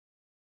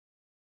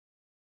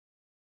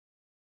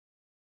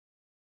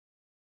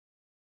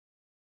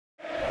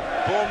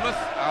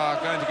Bournemouth are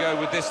going to go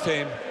with this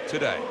team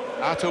today.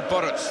 Artur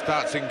Boruc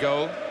starts in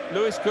goal.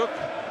 Lewis Cook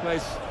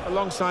plays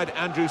alongside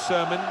Andrew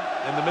Sermon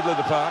in the middle of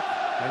the park.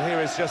 And here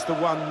is just the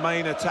one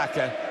main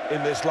attacker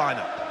in this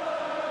lineup.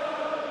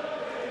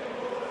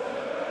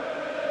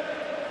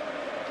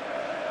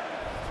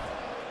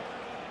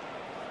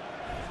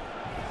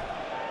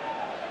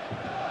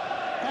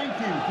 Thank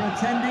you for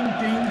attending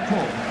Dean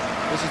Court.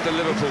 This is the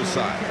Liverpool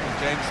side.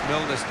 James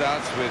Milner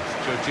starts with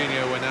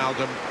Jorginho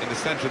Wijnaldum in the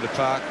centre of the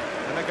park.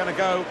 And they're going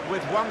to go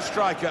with one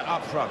striker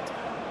up front.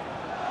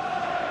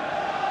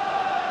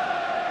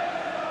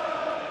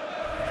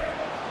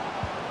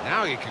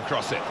 Now he can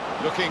cross it.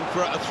 Looking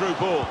for a through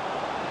ball.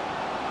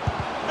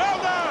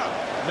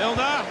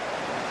 Milner!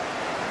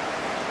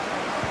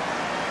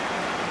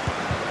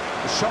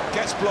 The shot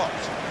gets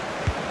blocked.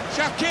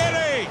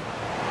 Shaqiri!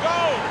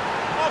 Goal!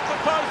 Off the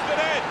post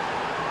and in!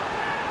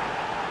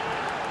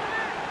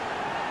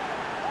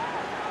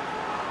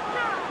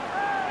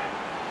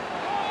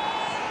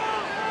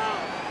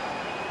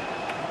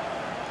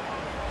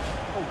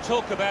 Oh,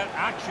 talk about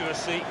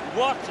accuracy.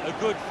 What a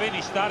good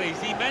finish that is.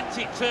 He meant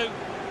it too.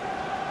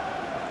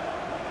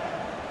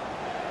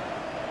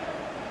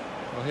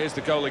 Well, here's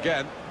the goal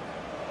again.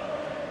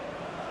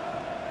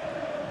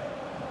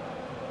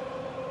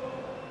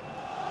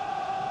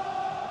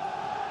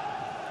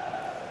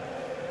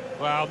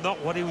 Well, not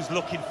what he was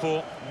looking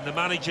for. And the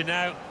manager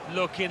now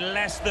looking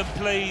less than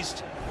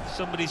pleased.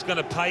 Somebody's going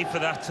to pay for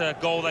that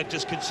goal they've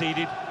just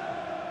conceded.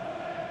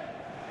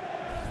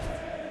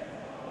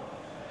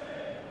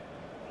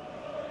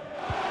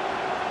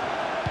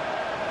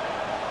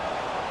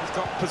 He's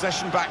got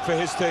possession back for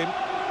his team.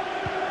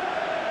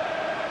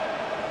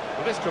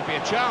 Well, this could be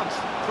a chance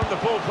from the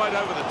ball played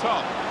over the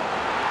top.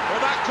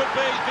 Well, that could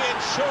be the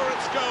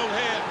insurance goal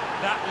here.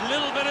 That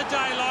little bit of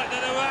daylight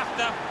that they were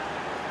after.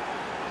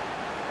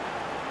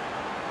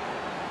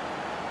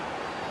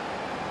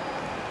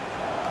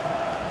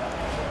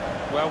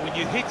 Well, when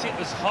you hit it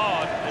as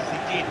hard as he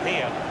did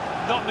here,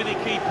 not many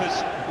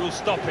keepers will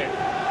stop it.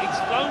 It's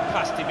flown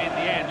past him in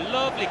the end.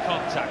 Lovely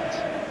contact.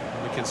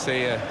 We can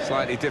see a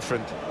slightly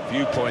different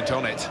viewpoint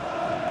on it.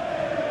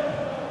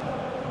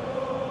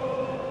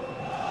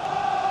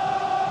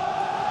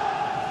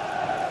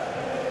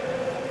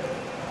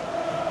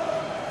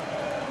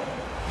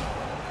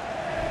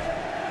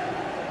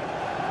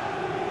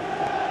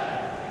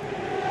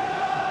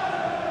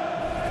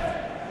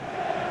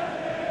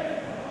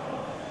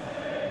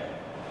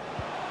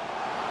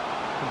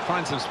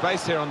 Find some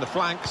space here on the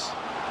flanks.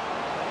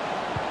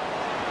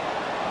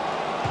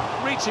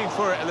 Reaching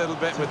for it a little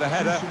bit with the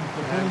header,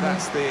 and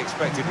that's the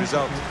expected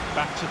result.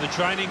 Back to the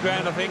training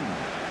ground, I think.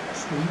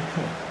 Steve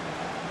Cook,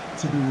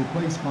 to be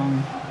replaced by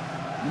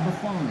number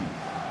 5,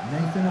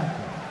 Nathan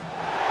Echo.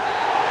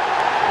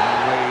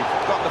 And we've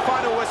got the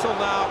final whistle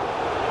now,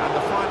 and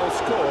the final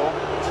score,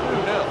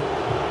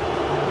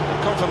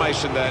 2-0.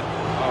 Confirmation then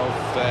of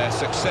their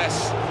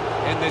success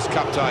in this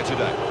cup tie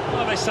today.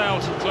 Well, they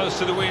sailed close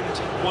to the wind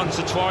once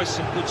or twice,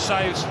 and good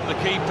saves from the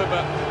keeper,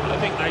 but I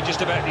think they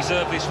just about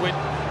deserve this win.